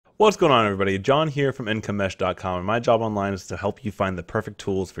What's going on, everybody? John here from IncomeMesh.com, and my job online is to help you find the perfect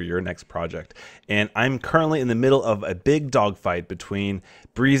tools for your next project. And I'm currently in the middle of a big dogfight between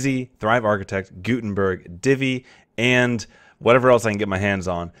Brizy, Thrive Architect, Gutenberg, Divi, and whatever else I can get my hands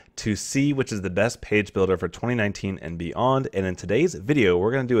on to see which is the best page builder for 2019 and beyond. And in today's video,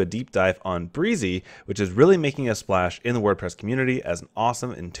 we're going to do a deep dive on Brizy, which is really making a splash in the WordPress community as an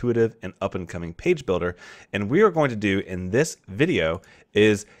awesome, intuitive, and up-and-coming page builder. And we are going to do in this video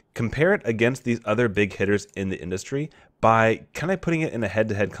is compare it against these other big hitters in the industry by kind of putting it in a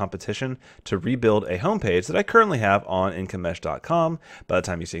head-to-head competition to rebuild a homepage that I currently have on IncomeMesh.com. By the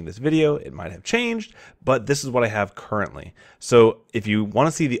time you're seeing this video, it might have changed, but this is what I have currently. So if you want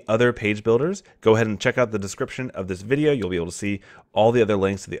to see the other page builders, go ahead and check out the description of this video. You'll be able to see all the other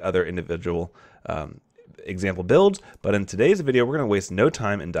links to the other individual example builds. But in today's video, we're going to waste no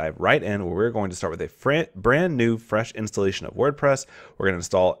time and dive right in, where we're going to start with a brand new fresh installation of WordPress. We're going to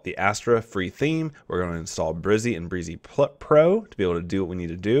install the Astra free theme. We're going to install Brizy and Brizy Pro to be able to do what we need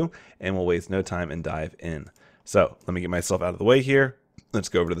to do, and we'll waste no time and dive in. So let me get myself out of the way here. Let's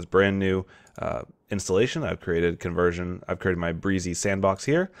go over to this brand new installation. I've created my Brizy sandbox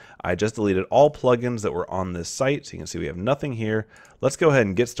here. I just deleted all plugins that were on this site, so you can see we have nothing here. Let's go ahead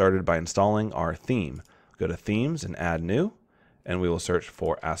and get started by installing our theme. Go to Themes and Add New, and we will search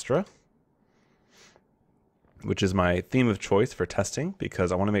for Astra, which is my theme of choice for testing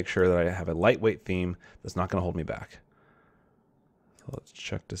because I want to make sure that I have a lightweight theme that's not going to hold me back. So let's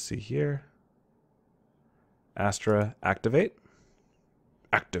check to see here. Astra, activate.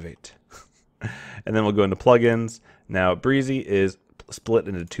 Activate. And then we'll go into plugins. Now, Brizy is split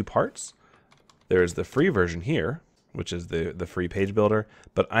into two parts. There's the free version here, which is the free page builder,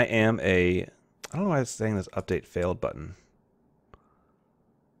 but I don't know why it's saying this update failed button.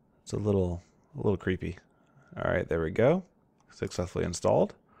 It's a little creepy. All right, there we go. Successfully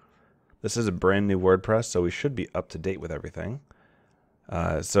installed. This is a brand new WordPress, so we should be up to date with everything.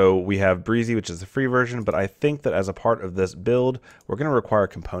 So we have Brizy, which is the free version, but I think that as a part of this build, we're going to require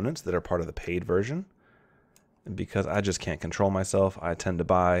components that are part of the paid version. And because I just can't control myself, I tend to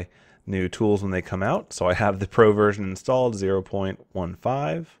buy new tools when they come out. So I have the pro version installed,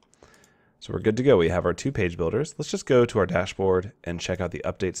 0.15. So we're good to go. We have our two page builders. Let's just go to our dashboard and check out the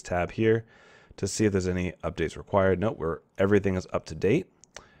updates tab here to see if there's any updates required. Nope, everything is up to date.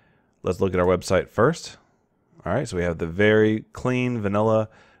 Let's look at our website first. All right, so we have the very clean vanilla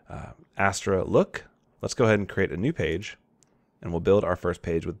Astra look. Let's go ahead and create a new page, and we'll build our first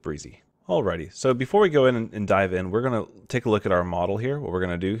page with Brizy. Alrighty, so before we go in and dive in, we're going to take a look at our model here. What we're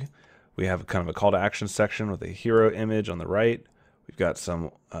going to do, we have kind of a call to action section with a hero image on the right. We've got some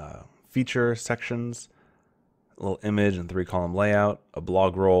feature sections, a little image and 3-column layout, a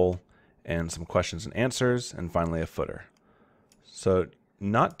blog roll, and some questions and answers, and finally a footer. So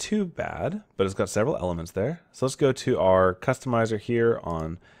not too bad, but it's got several elements there. So let's go to our customizer here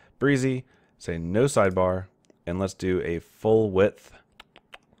on Brizy, say no sidebar, and let's do a full width.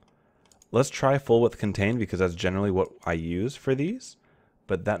 Let's try full width contained because that's generally what I use for these,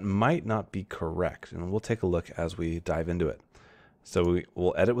 but that might not be correct, and we'll take a look as we dive into it. So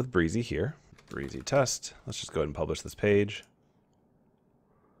we'll edit with Brizy here. Brizy test. Let's just go ahead and publish this page.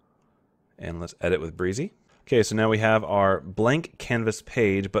 And let's edit with Brizy. Okay, so now we have our blank canvas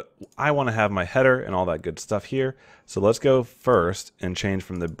page, but I want to have my header and all that good stuff here. So let's go first and change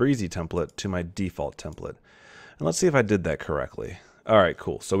from the Brizy template to my default template. And let's see if I did that correctly. All right,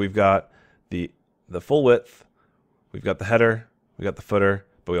 cool. So we've got the full width, we've got the header, we got the footer,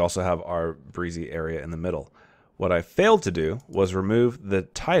 but we also have our Brizy area in the middle. What I failed to do was remove the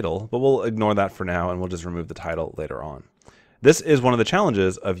title, but we'll ignore that for now and we'll just remove the title later on. This is one of the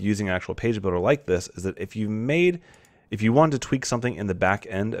challenges of using an actual page builder like this, is that if you wanted to tweak something in the back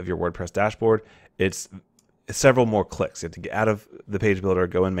end of your WordPress dashboard, it's several more clicks. You have to get out of the page builder,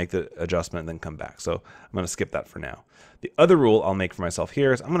 go and make the adjustment, and then come back. So I'm going to skip that for now. The other rule I'll make for myself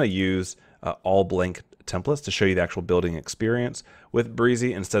here is I'm going to use all blank templates to show you the actual building experience with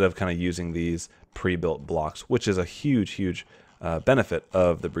Brizy instead of kind of using these pre-built blocks, which is a huge benefit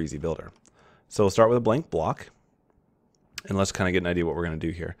of the Brizy builder. So we'll start with a blank block, and let's kind of get an idea what we're going to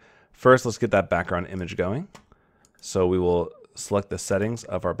do here. First, let's get that background image going. So we will select the settings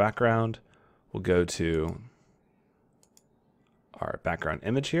of our background. We'll go to our background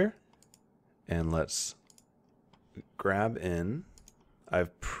image here, and let's grab in.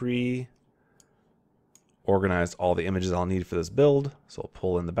 I've organized all the images I'll need for this build. So I'll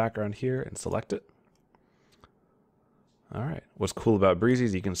pull in the background here and select it. All right. What's cool about Brizy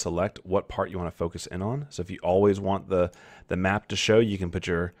is you can select what part you want to focus in on. So if you always want the map to show, you can put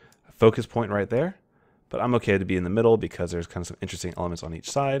your focus point right there. but I'm okay to be in the middle because there's kind of some interesting elements on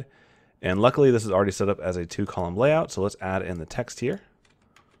each side. And luckily this is already set up as a 2-column layout, so let's add in the text here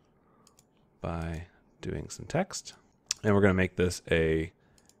by doing some text. And we're going to make this a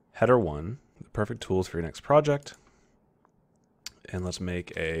header 1, the perfect tools for your next project. And let's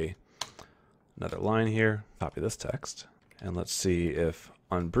make another line here, copy this text, and let's see if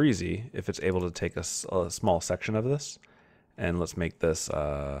on Brizy, if it's able to take a small section of this, and let's make this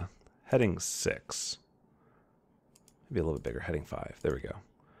heading 6. Maybe a little bit bigger, heading 5. There we go.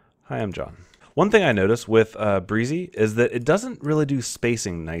 Hi, I'm John. One thing I noticed with Brizy is that it doesn't really do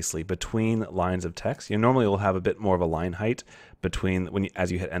spacing nicely between lines of text. You normally will have a bit more of a line height between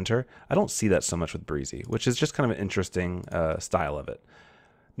as you hit enter. I don't see that so much with Brizy, which is just kind of an interesting style of it.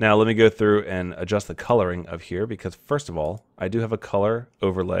 Now let me go through and adjust the coloring of here because first of all, I do have a color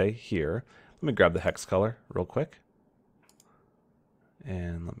overlay here. Let me grab the hex color real quick.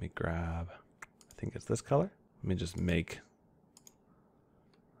 And let me grab, I think it's this color. Let me just make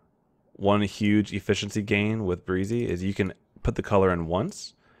one huge efficiency gain with Brizy is you can put the color in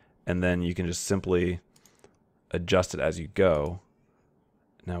once and then you can just simply adjust it as you go.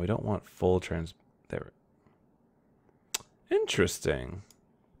 Now we don't want full there. Interesting.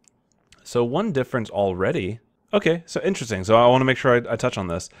 So one difference already. Okay, so interesting. So I want to make sure I touch on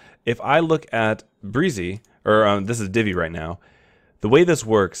this. If I look at Brizy, or this is Divi right now, the way this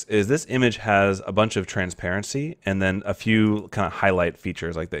works is this image has a bunch of transparency and then a few kind of highlight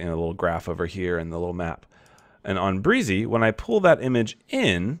features like the little graph over here and the little map. And on Brizy, when I pull that image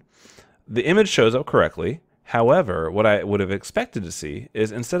in, the image shows up correctly. However, what I would have expected to see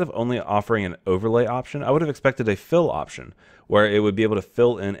is instead of only offering an overlay option, I would have expected a fill option where it would be able to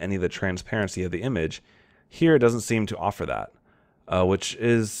fill in any of the transparency of the image. Here it doesn't seem to offer that, which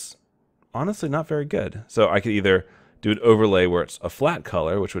is honestly not very good. So I could either do an overlay where it's a flat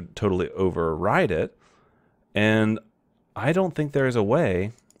color, which would totally override it, and I don't think there is a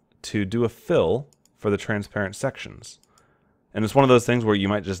way to do a fill for the transparent sections. And it's one of those things where you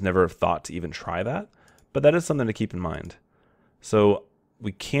might just never have thought to even try that. But that is something to keep in mind. So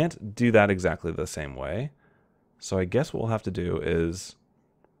we can't do that exactly the same way. So I guess what we'll have to do is,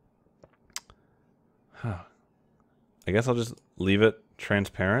 I guess I'll just leave it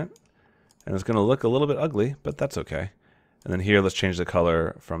transparent. And it's going to look a little bit ugly, but that's okay. And then here, let's change the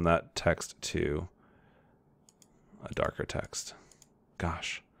color from that text to a darker text.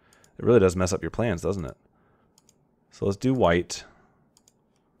 Gosh, it really does mess up your plans, doesn't it? So let's do white.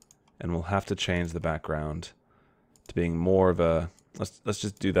 And we'll have to change the background to being more of a, let's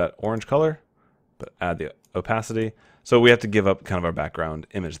just do that orange color, but add the opacity. So we have to give up kind of our background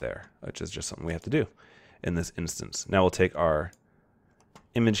image there, which is just something we have to do in this instance. Now we'll take our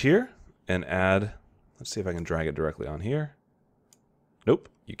image here and add, let's see if I can drag it directly on here. Nope,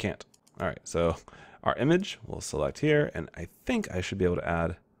 you can't. All right, so our image we'll select here, and I think I should be able to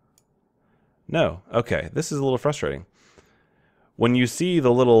add, no, okay, this is a little frustrating. When you see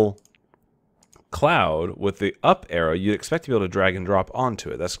the little cloud with the up arrow, you'd expect to be able to drag and drop onto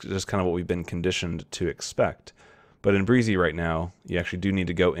it. That's just kind of what we've been conditioned to expect. But in Brizy right now, you actually do need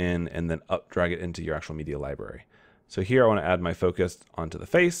to go in and then up drag it into your actual media library. So here I want to add my focus onto the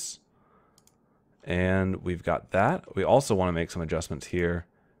face. And we've got that. We also want to make some adjustments here.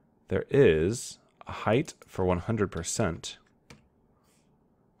 There is a height for 100%.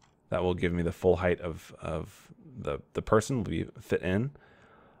 That will give me the full height of the person will be fit in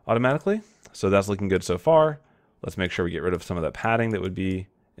automatically. So that's looking good so far. Let's make sure we get rid of some of that padding that would be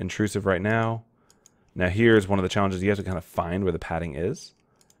intrusive right now. Now here's one of the challenges. You have to kind of find where the padding is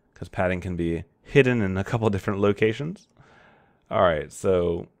because padding can be hidden in a couple of different locations. All right,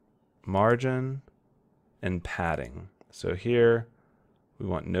 so margin and padding. So here we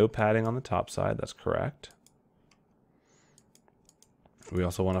want no padding on the top side. That's correct. We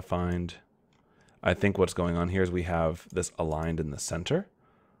also want to find, I think what's going on here is we have this aligned in the center.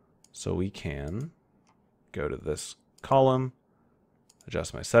 So we can go to this column,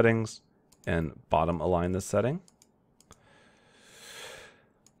 adjust my settings, and bottom align this setting.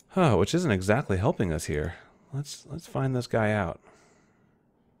 Oh, which isn't exactly helping us here. Let's find this guy out.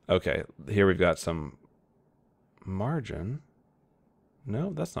 Okay, here we've got some margin.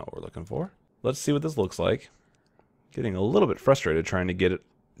 No, that's not what we're looking for. Let's see what this looks like. Getting a little bit frustrated trying to get it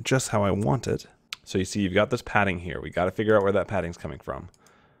just how I want it. So you see you've got this padding here. We got to figure out where that padding's coming from.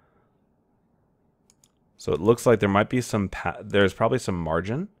 So it looks like there might be there's probably some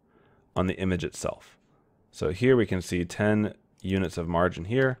margin on the image itself. So here we can see 10 units of margin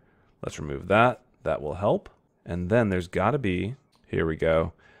here. Let's remove that. That will help. And then there's got to be, here we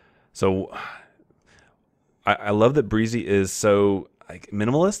go. So I love that Brizy is so, like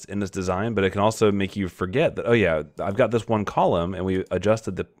minimalist in its design, but it can also make you forget that, oh yeah, I've got this one column, and we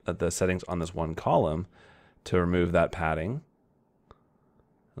adjusted the settings on this one column to remove that padding.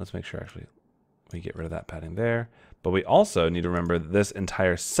 Let's make sure actually we get rid of that padding there. But we also need to remember that this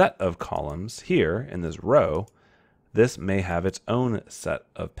entire set of columns here in this row, this may have its own set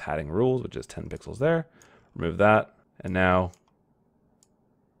of padding rules, which is 10 pixels there. Remove that. And now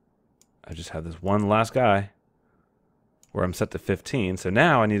I just have this one last guy where I'm set to 15. So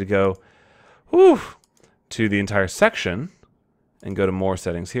now I need to go to the entire section and go to more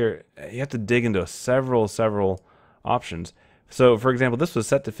settings here. You have to dig into several options. So for example, this was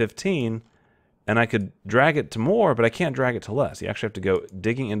set to 15, and I could drag it to more, but I can't drag it to less. You actually have to go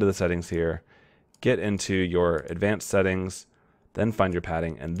digging into the settings here, get into your advanced settings, then find your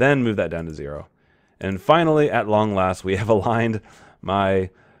padding, and then move that down to 0. And finally, at long last, we have aligned my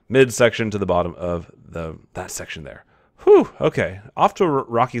midsection to the bottom of that section there. Whew, okay, off to a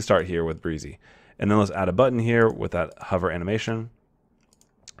rocky start here with Brizy. And then let's add a button here with that hover animation.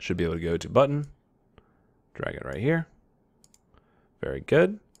 Should be able to go to button, drag it right here. Very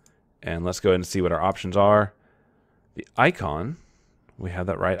good. And let's go ahead and see what our options are. The icon, we have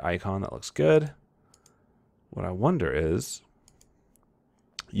that right icon, that looks good. What I wonder is,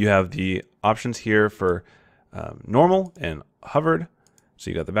 you have the options here for normal and hovered. So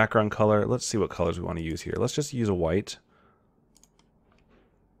you got the background color. Let's see what colors we want to use here. Let's just use a white.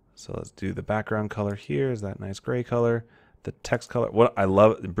 So let's do the background color here. Is that nice gray color? The text color. What I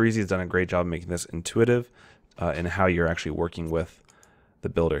love, Brizy has done a great job making this intuitive in how you're actually working with the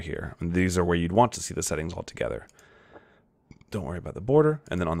builder here. And these are where you'd want to see the settings all together. Don't worry about the border.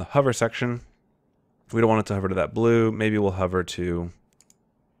 And then on the hover section, we don't want it to hover to that blue. Maybe we'll hover to,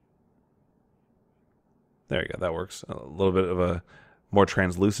 there you go, that works. A little bit of a more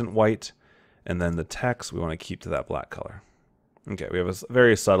translucent white. And then the text, we want to keep to that black color. Okay, we have a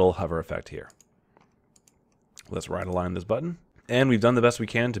very subtle hover effect here. Let's right align this button. And we've done the best we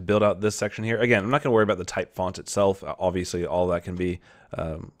can to build out this section here. Again, I'm not going to worry about the type font itself. Obviously, all that can be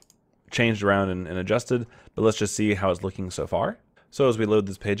changed around and adjusted, but let's just see how it's looking so far. So as we load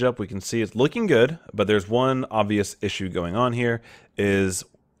this page up, we can see it's looking good, but there's one obvious issue going on here is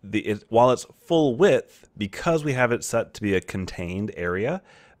while it's full width, because we have it set to be a contained area,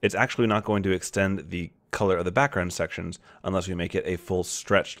 it's actually not going to extend the color of the background sections unless we make it a full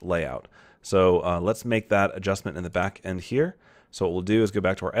stretched layout. So let's make that adjustment in the back end here. So what we'll do is go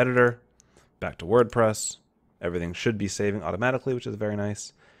back to our editor, back to WordPress. Everything should be saving automatically, which is very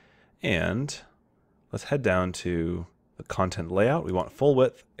nice. And let's head down to the content layout. We want full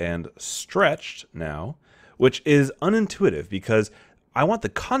width and stretched now, which is unintuitive because I want the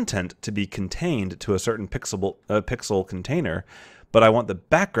content to be contained to a certain pixel container, but I want the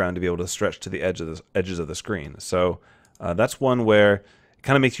background to be able to stretch to the edges of the screen. So that's one where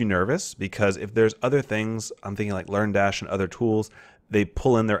kind of makes you nervous because if there's other things, I'm thinking like LearnDash and other tools, they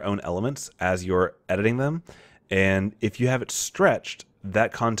pull in their own elements as you're editing them. And if you have it stretched,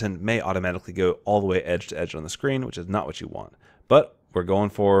 that content may automatically go all the way edge to edge on the screen, which is not what you want. But we're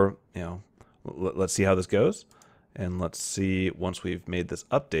going for, let's see how this goes. And let's see, once we've made this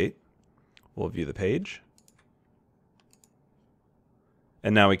update, we'll view the page.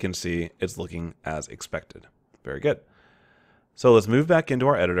 And now we can see it's looking as expected. Very good. So let's move back into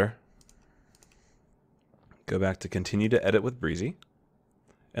our editor, go back to continue to edit with Brizy,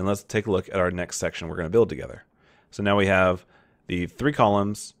 and let's take a look at our next section we're going to build together. So now we have the 3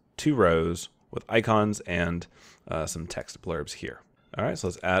 columns, 2 rows with icons and some text blurbs here. All right, so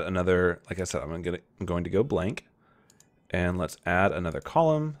let's add another, like I said, I'm going to go blank, and let's add another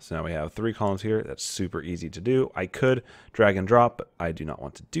column. So now we have 3 columns here. That's super easy to do. I could drag and drop, but I do not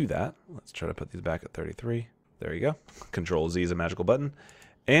want to do that. Let's try to put these back at 33. There you go. Control Z is a magical button.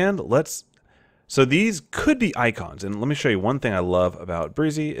 And so these could be icons. And let me show you one thing I love about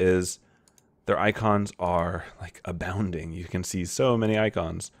Brizy is their icons are like abounding. You can see so many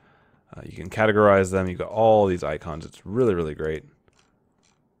icons. You can categorize them. You've got all these icons. It's really, really great.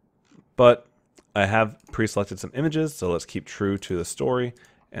 But I have pre-selected some images, so let's keep true to the story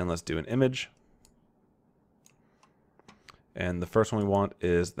and let's do an image. And the first one we want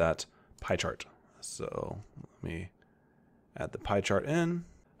is that pie chart. So let me add the pie chart in.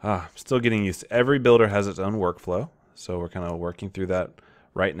 Still getting used to, every builder has its own workflow. So we're kind of working through that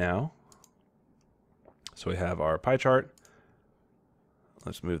right now. So we have our pie chart.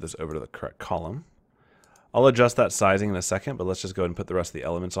 Let's move this over to the correct column. I'll adjust that sizing in a second, but let's just go ahead and put the rest of the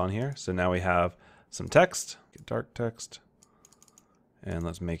elements on here. So now we have some text, dark text, and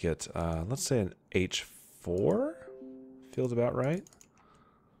let's make it, let's say an H4, feels about right.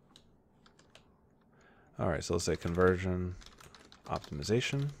 All right, so let's say conversion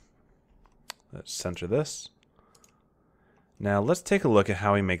optimization. Let's center this. Now let's take a look at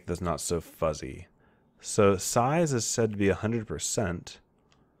how we make this not so fuzzy. So size is said to be 100%,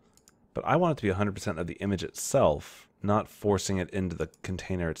 but I want it to be 100% of the image itself, not forcing it into the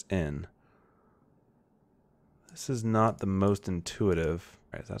container it's in. This is not the most intuitive.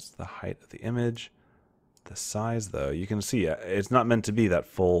 All right, that's the height of the image. The size, though, you can see it's not meant to be that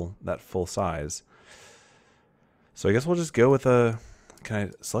full size. So I guess we'll just go with a. Can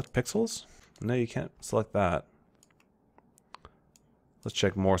I select pixels? No, you can't select that. Let's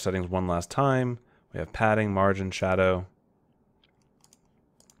check more settings one last time. We have padding, margin, shadow.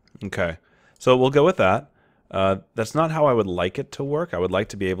 Okay, so we'll go with that. That's not how I would like it to work. I would like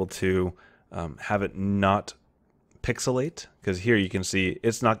to be able to have it not pixelate, because here you can see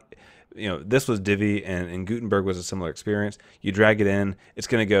it's not, this was Divi and Gutenberg was a similar experience. You drag it in, it's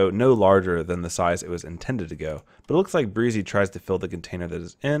going to go no larger than the size it was intended to go. But it looks like Brizy tries to fill the container that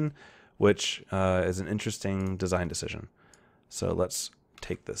is in, which is an interesting design decision. So let's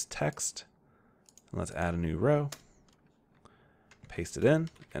take this text and let's add a new row, paste it in,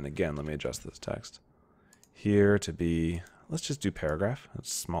 and again, let me adjust this text here to be, let's just do paragraph.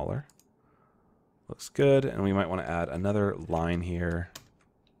 It's smaller. Looks good, and we might want to add another line here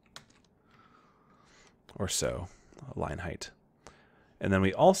or so, line height. And then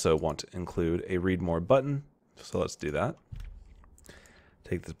we also want to include a read more button, so let's do that.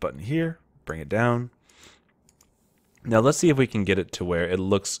 Take this button here, bring it down. Now let's see if we can get it to where it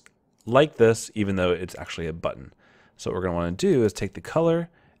looks like this, even though it's actually a button. So what we're going to want to do is take the color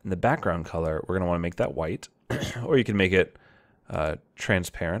and the background color, we're going to want to make that white, or you can make it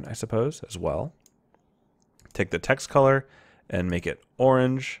transparent, I suppose, as well. Take the text color and make it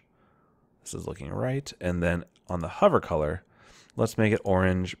orange. This is looking right. And then on the hover color, let's make it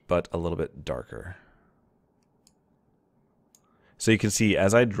orange, but a little bit darker. So you can see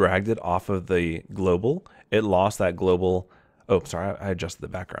as I dragged it off of the global, it lost that global. Oh, sorry, I adjusted the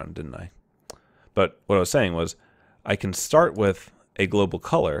background, didn't I? But what I was saying was I can start with a global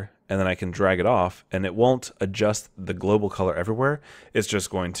color and then I can drag it off and it won't adjust the global color everywhere. It's just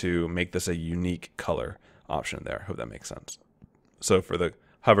going to make this a unique color option there. Hope that makes sense. So for the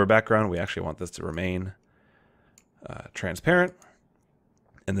hover background, we actually want this to remain transparent,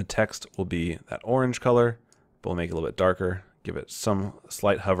 and the text will be that orange color, but we'll make it a little bit darker, give it some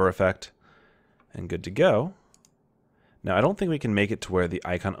slight hover effect, and good to go. Now I don't think we can make it to where the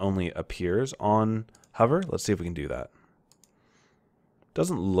icon only appears on hover. Let's see if we can do that.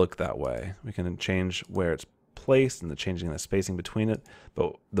 Doesn't look that way. We can change where it's placed and the changing the spacing between it,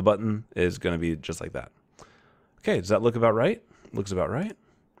 but the button is going to be just like that. Okay, does that look about right? Looks about right.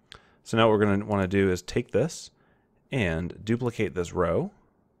 So now what we're going to want to do is take this and duplicate this row.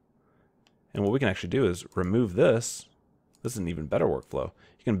 And what we can actually do is remove this. This is an even better workflow.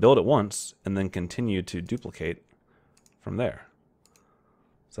 You can build it once and then continue to duplicate from there.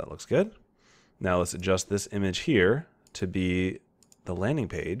 So that looks good. Now let's adjust this image here to be the landing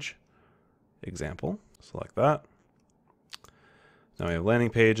page example. Select that. Now we have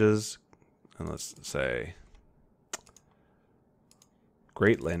landing pages, and let's say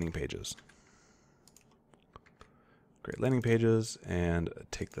great landing pages. Great landing pages, and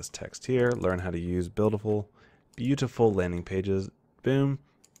take this text here, learn how to use beautiful landing pages. Boom.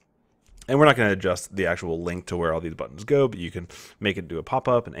 And we're not going to adjust the actual link to where all these buttons go, but you can make it do a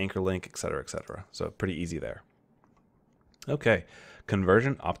pop-up, an anchor link, etc., etc. So pretty easy there. Okay,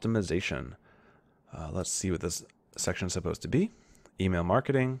 conversion optimization. Let's see what this section is supposed to be. Email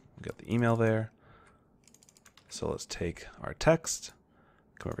marketing, we got the email there. So let's take our text,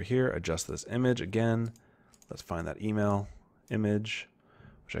 come over here, adjust this image again. Let's find that email image,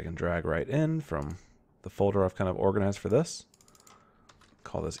 which I can drag right in from the folder I've kind of organized for this.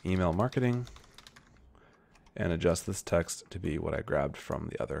 Call this email marketing and adjust this text to be what I grabbed from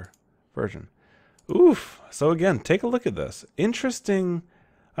the other version. Oof. So again, take a look at this. Interesting.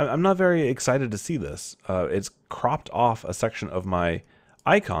 I'm not very excited to see this. It's cropped off a section of my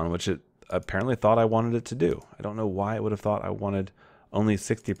icon, which it apparently thought I wanted it to do. I don't know why it would have thought I wanted only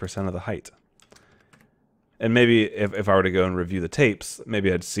 60% of the height. And maybe if I were to go and review the tapes,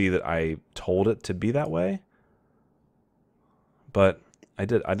 maybe I'd see that I told it to be that way. But I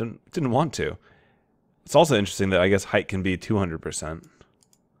didn't want to. It's also interesting that I guess height can be 200%,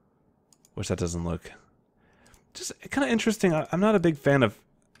 which that doesn't look. Just kind of interesting. I'm not a big fan of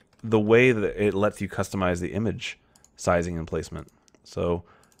the way that it lets you customize the image sizing and placement. So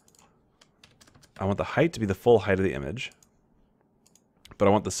I want the height to be the full height of the image, but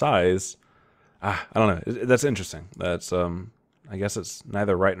I want the size. I don't know. That's interesting. That's I guess it's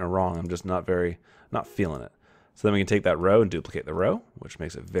neither right nor wrong. I'm just not feeling it. So then we can take that row and duplicate the row, which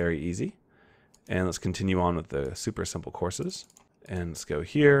makes it very easy. And let's continue on with the super simple courses. And let's go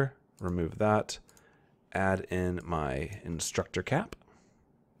here, remove that, add in my instructor cap.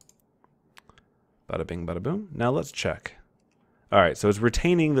 Bada bing, bada boom. Now let's check. All right, so it's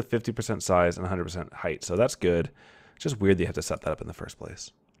retaining the 50% size and 100% height, so that's good. It's just weird that you have to set that up in the first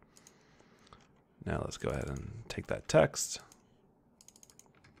place. Now let's go ahead and take that text.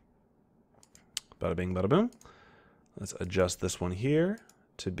 Bada bing, bada boom. Let's adjust this one here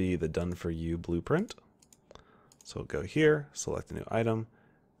to be the done for you blueprint. So we'll go here, select a new item,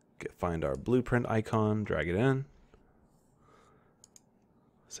 find our blueprint icon, drag it in,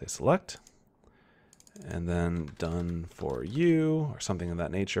 say select, and then done for you or something of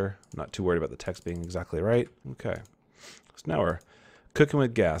that nature. I'm not too worried about the text being exactly right. Okay, so now we're cooking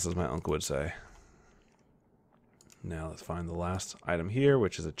with gas, as my uncle would say. Now let's find the last item here,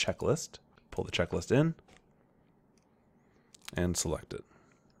 which is a checklist. Pull the checklist in and select it.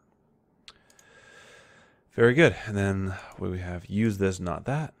 Very good. And then we have use this, not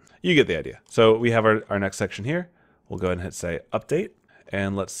that. You get the idea. So we have our next section here. We'll go ahead and hit say update,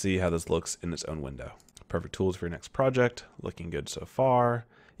 and let's see how this looks in its own window. Perfect tools for your next project. Looking good so far.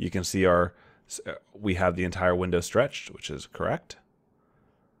 You can see we have the entire window stretched, which is correct.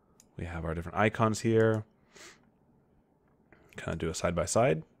 We have our different icons here. Kind of do a side by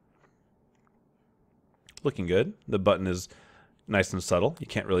side. Looking good. The button is nice and subtle. You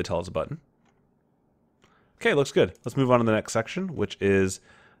can't really tell it's a button. Okay, looks good. Let's move on to the next section, which is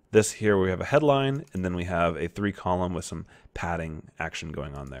this here where we have a headline, and then we have a 3-column with some padding action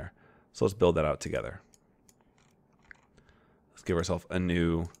going on there. So let's build that out together. Let's give ourselves a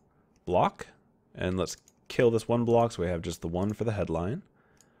new block, and let's kill this one block so we have just the one for the headline.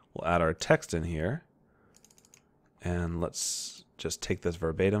 We'll add our text in here, and let's just take this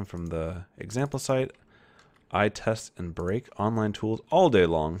verbatim from the example site. I test and break online tools all day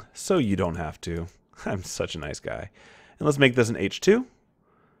long, so you don't have to. I'm such a nice guy. And let's make this an H2.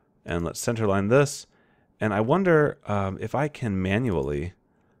 And let's centerline this. And I wonder if I can manually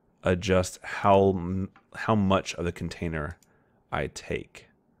adjust how much of the container I take.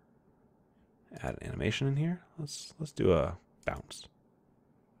 Add an animation in here. Let's do a bounce.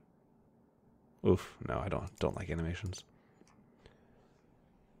 Oof, no, I don't like animations.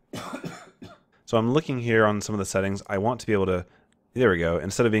 So I'm looking here on some of the settings. I want to be able to, there we go,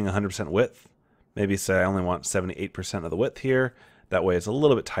 instead of being 100% width, maybe say I only want 78% of the width here. That way it's a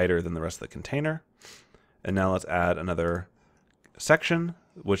little bit tighter than the rest of the container. And now let's add another section,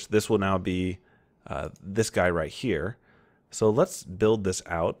 which this will now be this guy right here. So let's build this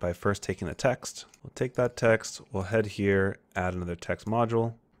out by first taking the text. We'll take that text, we'll head here, add another text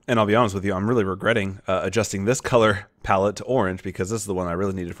module. And I'll be honest with you, I'm really regretting adjusting this color palette to orange because this is the one I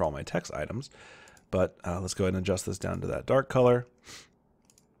really needed for all my text items. But let's go ahead and adjust this down to that dark color.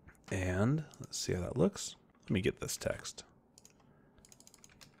 And let's see how that looks. Let me get this text.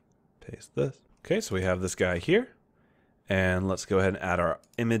 Paste this. Okay, so we have this guy here. And let's go ahead and add our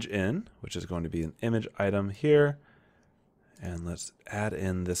image in, which is going to be an image item here. And let's add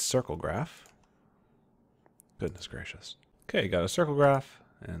in this circle graph. Goodness gracious. Okay, got a circle graph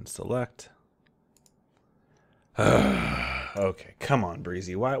and select. Okay, come on,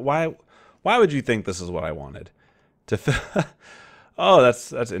 Brizy. Why would you think this is what I wanted? Oh,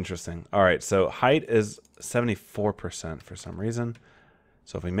 that's interesting. All right, so height is 74% for some reason.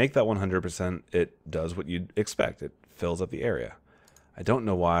 So if we make that 100%, it does what you'd expect. It fills up the area. I don't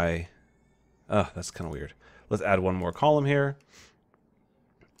know why. Oh, that's kind of weird. Let's add one more column here.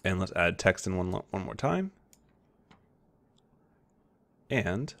 And let's add text in one more time.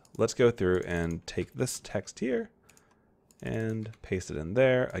 And let's go through and take this text here and paste it in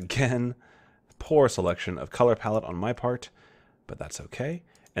there. Again, poor selection of color palette on my part, but that's okay.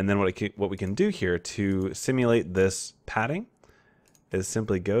 And then what we can do here to simulate this padding is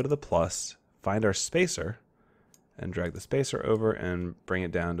simply go to the plus, find our spacer, and drag the spacer over and bring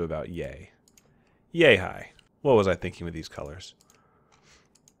it down to about yay. Yay high. What was I thinking with these colors?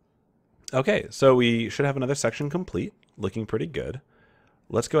 Okay, so we should have another section complete, looking pretty good.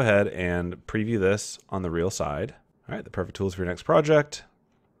 Let's go ahead and preview this on the real side. All right, the perfect tools for your next project.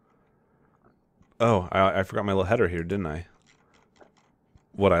 Oh, I forgot my little header here, didn't I?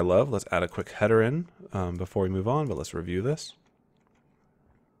 What I love, let's add a quick header in before we move on, but let's review this.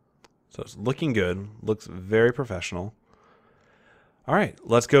 So it's looking good, looks very professional. All right,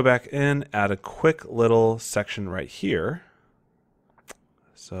 let's go back in, add a quick little section right here.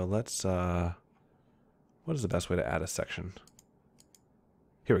 So let's, what is the best way to add a section?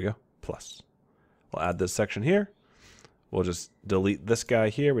 Here we go, plus. We'll add this section here. We'll just delete this guy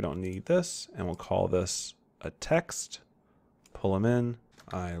here. We don't need this. And we'll call this a text, pull them in,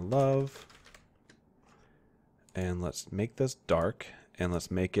 I love, and let's make this dark, and let's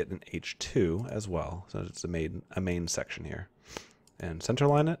make it an H2 as well, so it's a main section here. And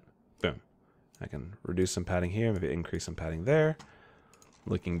centerline it, boom. I can reduce some padding here, maybe increase some padding there.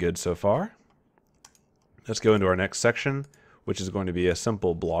 Looking good so far. Let's go into our next section, which is going to be a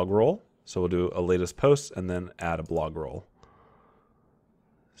simple blog roll. So we'll do a latest post and then add a blog roll.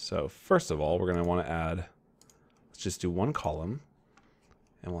 So first of all, we're going to want to add, let's just do one column,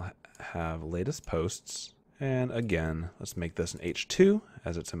 and we'll have latest posts. And again, let's make this an H2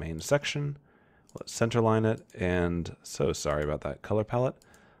 as it's a main section. Let's centerline it, and so sorry about that color palette.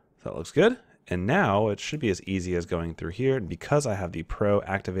 That looks good. And now it should be as easy as going through here. And because I have the Pro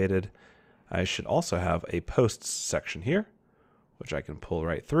activated, I should also have a posts section here, which I can pull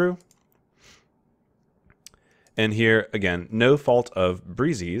right through. And here, again, no fault of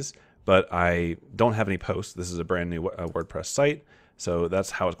Brizy's, but I don't have any posts. This is a brand new WordPress site. So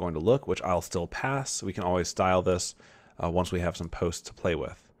that's how it's going to look, which I'll still pass. We can always style this once we have some posts to play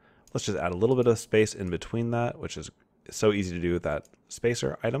with. Let's just add a little bit of space in between that, which is so easy to do with that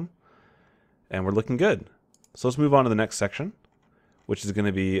spacer item. And we're looking good. So let's move on to the next section, which is going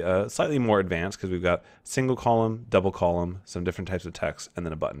to be slightly more advanced because we've got single column, double column, some different types of text, and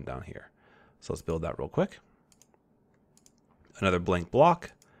then a button down here. So let's build that real quick. Another blank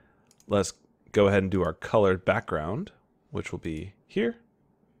block. Let's go ahead and do our colored background, which will be here.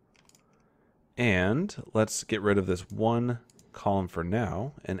 And let's get rid of this one column for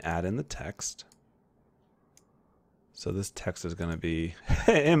now and add in the text. So this text is going to be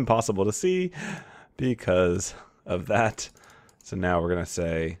impossible to see because of that. So now we're going to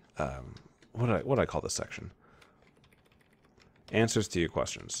say, what did I call this section? Answers to your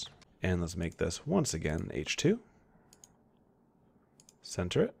questions. And let's make this once again H2.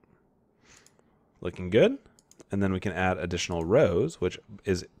 Center it. Looking good. And then we can add additional rows, which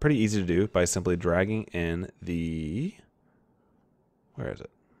is pretty easy to do by simply dragging in the, where is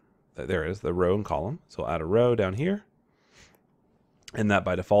it? There it is, the row and column. So we'll add a row down here. And that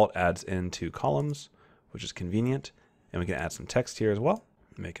by default adds into columns, which is convenient. And we can add some text here as well.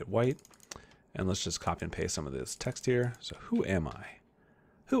 Make it white. And let's just copy and paste some of this text here. So who am I?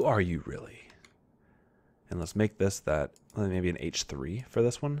 Who are you really? And let's make this that, maybe an H3 for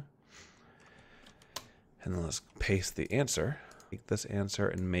this one. And then let's paste the answer. Take this answer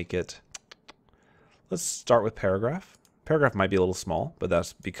and make it, let's start with paragraph. Paragraph might be a little small, but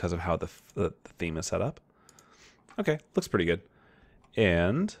that's because of how the theme is set up. Okay, looks pretty good.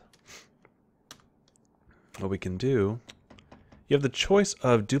 And what we can do, you have the choice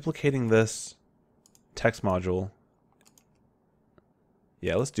of duplicating this text module.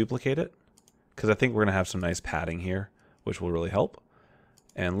 Yeah, let's duplicate it because I think we're going to have some nice padding here, which will really help.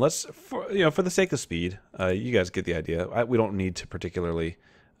 And let's, for the sake of speed, you guys get the idea. We don't need to particularly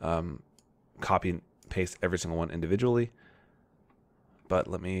copy and paste every single one individually. But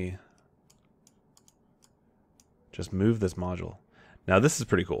let me just move this module. Now this is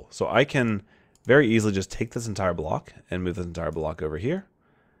pretty cool. So I can very easily just take this entire block and move this entire block over here.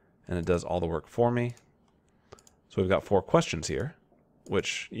 And it does all the work for me. So we've got 4 questions here,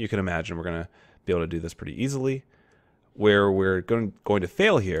 which you can imagine we're going to be able to do this pretty easily. Where we're going to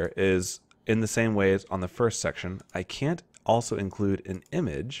fail here is in the same way as on the first section, I can't also include an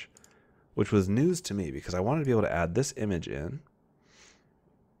image, which was news to me because I wanted to be able to add this image in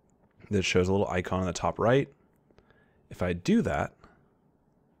that shows a little icon on the top right. If I do that,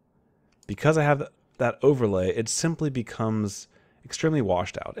 because I have that overlay, it simply becomes extremely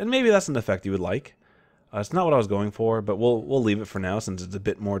washed out. And maybe that's an effect you would like. It's not what I was going for, but we'll leave it for now since it's a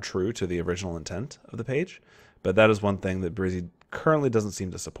bit more true to the original intent of the page. But that is one thing that Brizy currently doesn't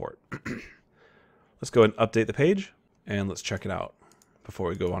seem to support. Let's go ahead and update the page, and let's check it out before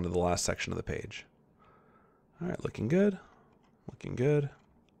we go on to the last section of the page. All right, looking good. Looking good.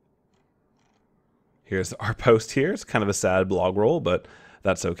 Here's our post here. It's kind of a sad blog roll, but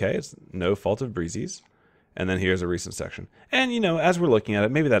that's okay. It's no fault of Brizy's. And then here's a recent section. And, as we're looking at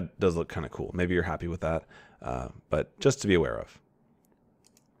it, maybe that does look kind of cool. Maybe you're happy with that, but just to be aware of.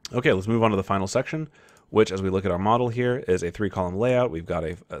 Okay, let's move on to the final section, which, as we look at our model here, is a 3-column layout. We've got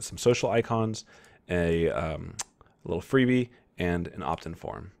some social icons, a little freebie, and an opt-in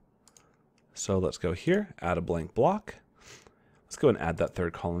form. So let's go here, add a blank block. Let's go and add that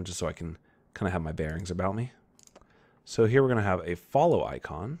 3rd column just so I can kind of have my bearings about me. So here we're going to have a follow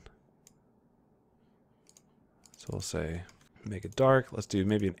icon. So we'll say, make it dark. Let's do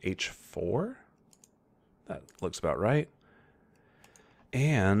maybe an H4. That looks about right.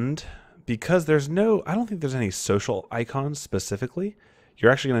 And because I don't think there's any social icons specifically,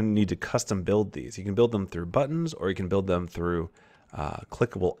 you're actually going to need to custom build these. You can build them through buttons, or you can build them through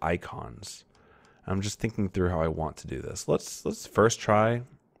clickable icons. I'm just thinking through how I want to do this. Let's first try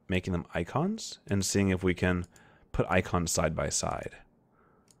making them icons and seeing if we can put icons side by side.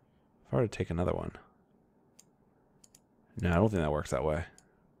 If I were to take another one. No, I don't think that works that way.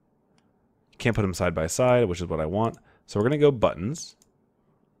 You can't put them side by side, which is what I want. So we're going to go buttons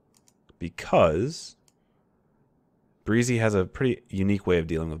because Brizy has a pretty unique way of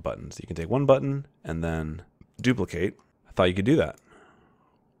dealing with buttons. You can take one button and then duplicate. I thought you could do that.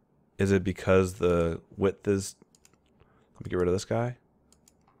 Is it because the width is... Let me get rid of this guy.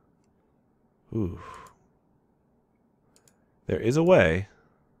 Ooh. There is a way.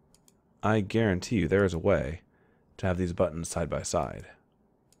 I guarantee you there is a way to have these buttons side by side.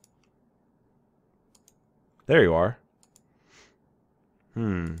 There you are.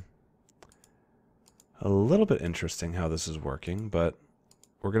 A little bit interesting how this is working, but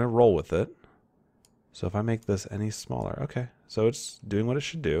we're going to roll with it. So if I make this any smaller, okay, so it's doing what it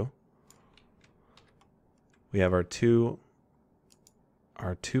should do. We have our two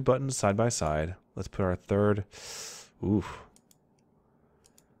buttons side by side. Let's put our third. Oof.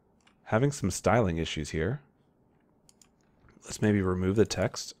 Having some styling issues here. Let's maybe remove the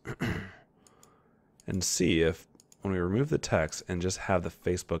text and see if when we remove the text and just have the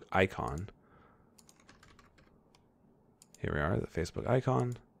Facebook icon. Here we are, the Facebook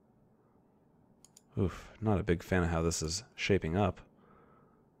icon. Oof, not a big fan of how this is shaping up.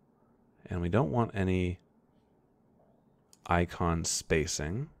 And we don't want any icon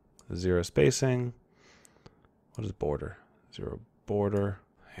spacing. 0 spacing. What is border? 0 border.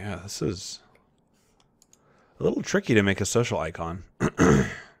 Yeah, this is a little tricky to make a social icon.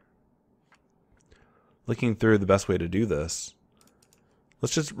 Looking through the best way to do this,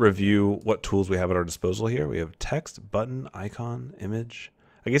 let's just review what tools we have at our disposal here. We have text, button, icon, image.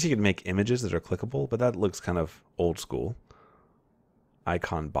 I guess you could make images that are clickable, but that looks kind of old school.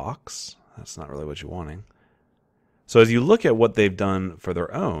 Icon box. That's not really what you're wanting. So as you look at what they've done for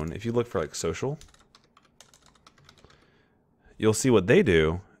their own, if you look for like social, you'll see what they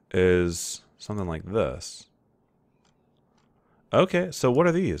do is something like this. Okay, so what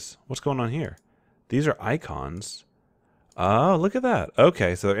are these? What's going on here? These are icons. Oh, look at that.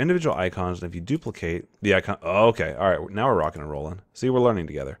 Okay, so they're individual icons, and if you duplicate the icon... Oh, okay, all right, now we're rocking and rolling. See, we're learning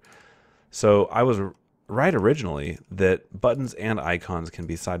together. So I was right originally that buttons and icons can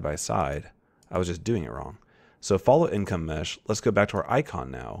be side by side. I was just doing it wrong. So follow income mesh. Let's go back to our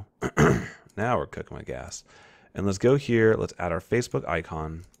icon now. Now we're cooking with gas. And let's go here. Let's add our Facebook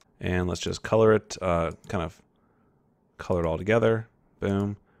icon. And let's just color it, kind of color it all together.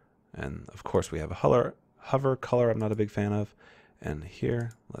 Boom. And of course we have a hover color I'm not a big fan of. And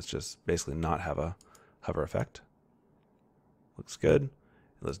here, let's just basically not have a hover effect. Looks good.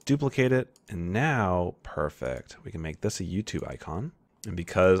 Let's duplicate it. And now, perfect. We can make this a YouTube icon. And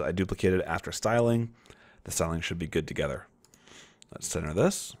because I duplicated it after styling, the styling should be good together. Let's center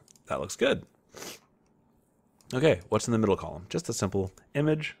this. That looks good. Okay, what's in the middle column? Just a simple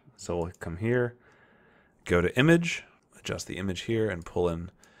image. So we'll come here, go to image, adjust the image here, and pull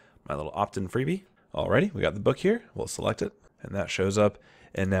in my little opt-in freebie. Alrighty, we got the book here. We'll select it, and that shows up.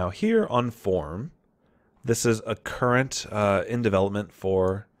 And now here on form, this is a current in development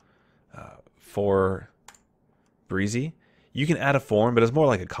for Brizy. You can add a form, but it's more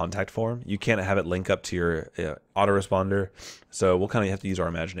like a contact form. You can't have it link up to your autoresponder. So we'll kind of have to use our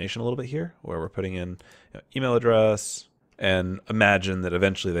imagination a little bit here, where we're putting in email address and imagine that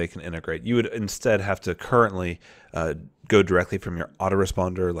eventually they can integrate. You would instead have to currently go directly from your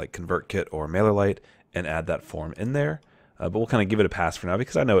autoresponder like ConvertKit or MailerLite and add that form in there. But we'll kind of give it a pass for now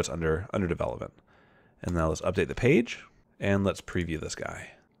because I know it's under development. And now let's update the page and let's preview this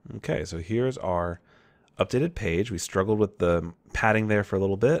guy. Okay, so here's our updated page. We struggled with the padding there for a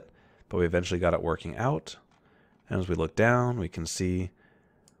little bit, but we eventually got it working out. And as we look down, we can see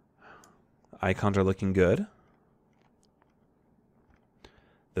icons are looking good.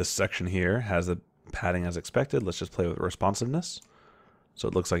 This section here has the padding as expected. Let's just play with responsiveness. So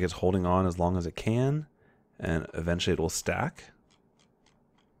it looks like it's holding on as long as it can, and eventually it will stack.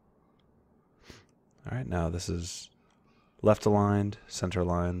 All right, now this is left aligned, center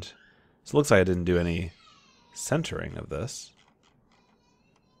aligned. So it looks like I didn't do any centering of this,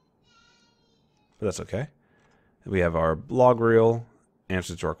 but that's okay. We have our blog reel,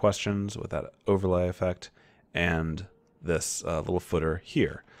 answers to our questions with that overlay effect, and this little footer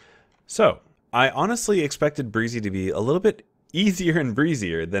here. So I honestly expected Brizy to be a little bit easier and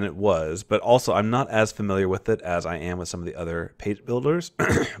breezier than it was, but also I'm not as familiar with it as I am with some of the other page builders.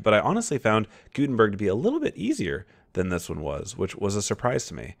 But I honestly found Gutenberg to be a little bit easier than this one was, which was a surprise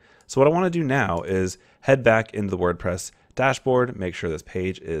to me. So what I want to do now is head back into the WordPress dashboard, make sure this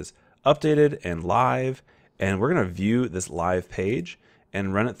page is updated and live, and we're going to view this live page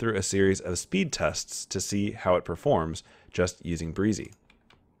and run it through a series of speed tests to see how it performs just using Brizy.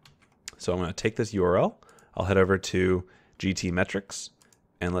 So I'm going to take this URL, I'll head over to GT metrics,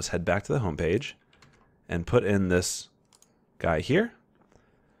 and let's head back to the home page and put in this guy here.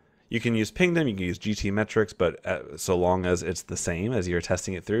 You can use Pingdom, you can use GT metrics, but so long as it's the same as you're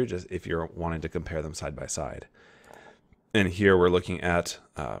testing it through, just if you're wanting to compare them side by side. And here we're looking at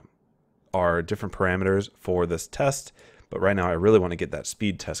our different parameters for this test, but right now I really want to get that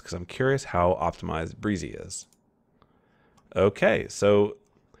speed test because I'm curious how optimized Brizy is. Okay, so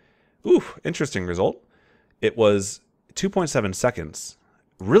interesting result. It was 2.7 seconds.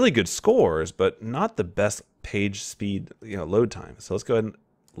 Really good scores, but not the best page speed, load time. So let's go ahead and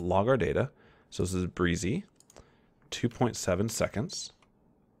log our data. So this is Brizy, 2.7 seconds.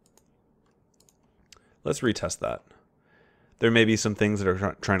 Let's retest that. There may be some things that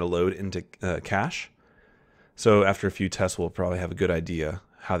are trying to load into cache. So after a few tests, we'll probably have a good idea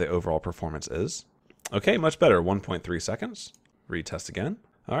how the overall performance is. Okay, much better, 1.3 seconds. Retest again.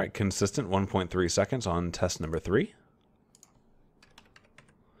 All right, consistent 1.3 seconds on test number 3.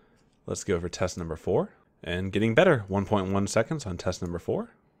 Let's go over test number 4. And getting better, 1.1 seconds on test number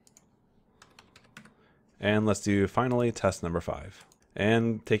 4. And let's do finally test number 5.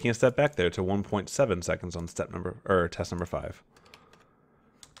 And taking a step back there to 1.7 seconds on test number 5.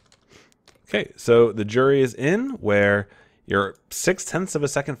 Okay, so the jury is in where you're 0.6 of a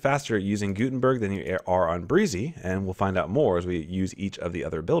second faster using Gutenberg than you are on Brizy, and we'll find out more as we use each of the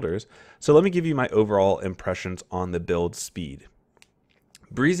other builders. So let me give you my overall impressions on the build speed.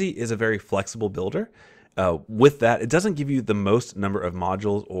 Brizy is a very flexible builder. With that, it doesn't give you the most number of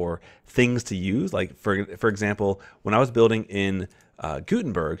modules or things to use. Like for example, when I was building in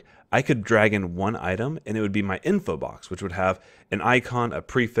Gutenberg, I could drag in one item and it would be my info box, which would have an icon, a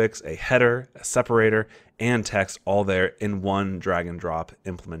prefix, a header, a separator, and text all there in one drag and drop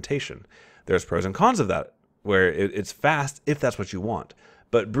implementation. There's pros and cons of that, where it's fast if that's what you want.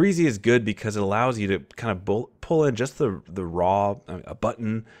 But Brizy is good because it allows you to kind of pull in just the raw, a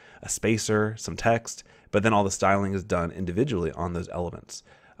button, a spacer, some text, but then all the styling is done individually on those elements.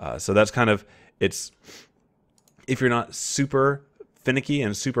 So that's kind of, if you're not super finicky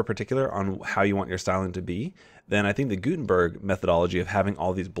and super particular on how you want your styling to be, then I think the Gutenberg methodology of having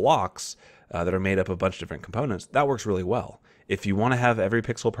all these blocks that are made up of a bunch of different components, that works really well. If you want to have every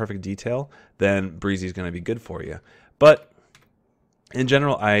pixel perfect detail, then Brizy is going to be good for you. But in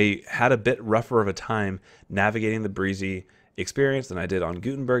general, I had a bit rougher of a time navigating the Brizy experience than I did on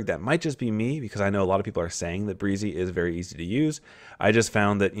Gutenberg. That might just be me because I know a lot of people are saying that Brizy is very easy to use. I just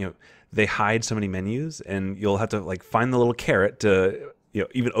found that they hide so many menus, and you'll have to find the little caret to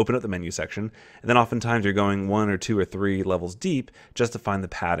even open up the menu section, and then oftentimes you're going 1 or 2 or 3 levels deep just to find the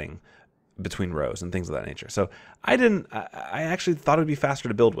padding between rows and things of that nature. So I actually thought it would be faster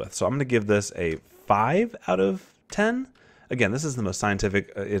to build with. So I'm going to give this a 5 out of 10. Again, this is the most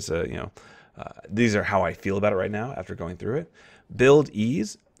scientific. These are how I feel about it right now after going through it. Build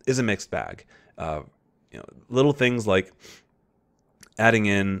ease is a mixed bag. Little things like adding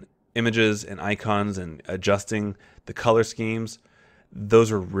in images and icons and adjusting the color schemes,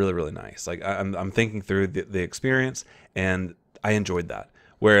 those are really, really nice. I'm thinking through the experience, and I enjoyed that.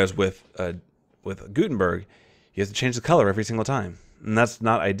 Whereas with Gutenberg, you have to change the color every single time, and that's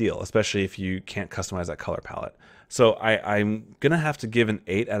not ideal, especially if you can't customize that color palette. So I'm gonna have to give an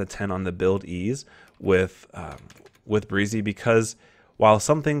 8 out of 10 on the build ease with Brizy, because while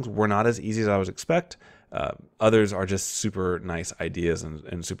some things were not as easy as I would expect, others are just super nice ideas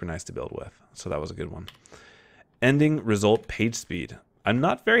and super nice to build with. So that was a good one. Ending result page speed. I'm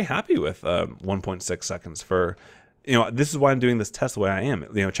not very happy with 1.6 seconds for, this is why I'm doing this test the way I am.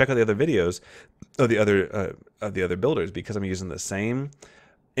 Check out the other videos of the other builders, because I'm using the same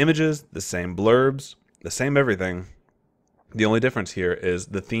images, the same blurbs, the same everything. The only difference here is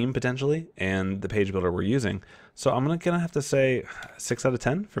the theme potentially and the page builder we're using. So I'm gonna have to say 6 out of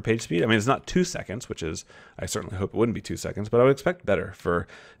 10 for page speed. I mean, it's not 2 seconds, which is, I certainly hope it wouldn't be 2 seconds, but I would expect better for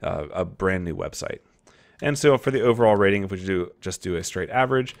a brand new website. And so for the overall rating, if we just do a straight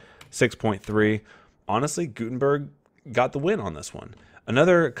average, 6.3. Honestly, Gutenberg got the win on this one.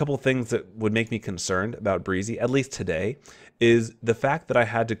 Another couple things that would make me concerned about Brizy, at least today, is the fact that I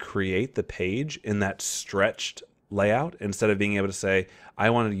had to create the page in that stretched layout instead of being able to say,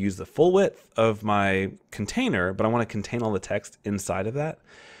 I want to use the full width of my container, but I want to contain all the text inside of that.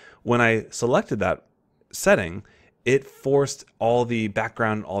 When I selected that setting, it forced all the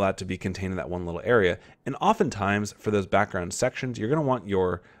background, all that to be contained in that one little area. And oftentimes for those background sections, you're going to want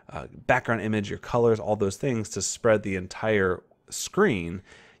your background image, your colors, all those things to spread the entire screen.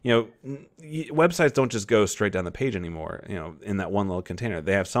 Websites don't just go straight down the page anymore, in that one little container.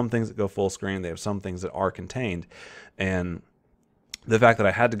 They have some things that go full screen. They have some things that are contained. And the fact that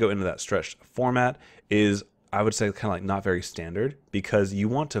I had to go into that stretched format is, I would say, kind of like not very standard, because you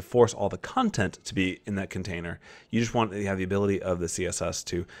want to force all the content to be in that container. You just want to have the ability of the CSS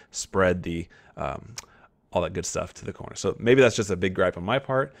to spread the all that good stuff to the corner. So maybe that's just a big gripe on my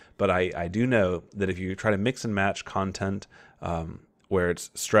part, but I do know that if you try to mix and match content where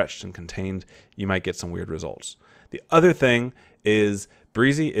it's stretched and contained, you might get some weird results. The other thing is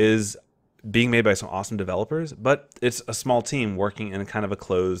Brizy is being made by some awesome developers, but it's a small team working in kind of a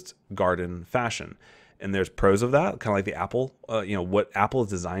closed garden fashion. And there's pros of that, kind of like the Apple, what Apple is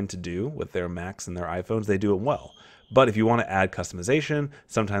designed to do with their Macs and their iPhones, they do it well. But if you want to add customization,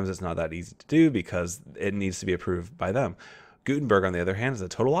 sometimes it's not that easy to do because it needs to be approved by them. Gutenberg, on the other hand, is the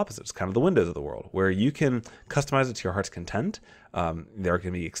total opposite. It's kind of the Windows of the world, where you can customize it to your heart's content. There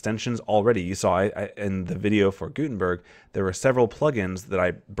can be extensions already. You saw in the video for Gutenberg, there were several plugins that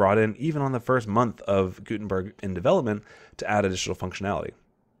I brought in even on the first month of Gutenberg in development to add additional functionality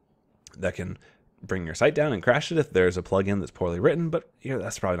that can bring your site down and crash it if there's a plugin that's poorly written, but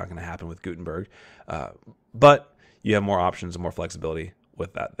that's probably not going to happen with Gutenberg. But you have more options and more flexibility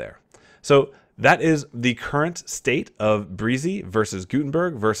with that there. So that is the current state of Brizy versus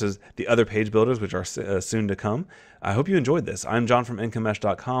Gutenberg versus the other page builders, which are soon to come. I hope you enjoyed this. I'm John from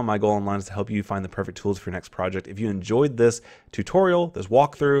incomesh.com. My goal online is to help you find the perfect tools for your next project. If you enjoyed this tutorial, this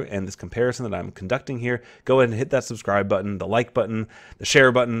walkthrough, and this comparison that I'm conducting here, go ahead and hit that subscribe button, the like button, the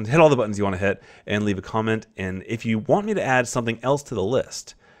share button, hit all the buttons you want to hit, and leave a comment. And if you want me to add something else to the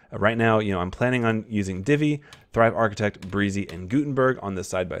list, right now, I'm planning on using Divi, Thrive Architect, Brizy, and Gutenberg on this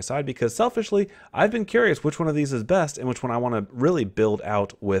side-by-side because selfishly, I've been curious which one of these is best and which one I want to really build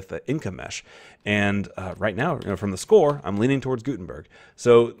out with Incomesh. And right now, from the score, I'm leaning towards Gutenberg.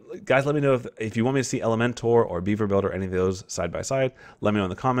 So guys, let me know if you want me to see Elementor or Beaver Builder, any of those side-by-side. Let me know in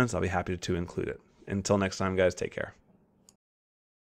the comments. I'll be happy to include it. Until next time, guys, take care.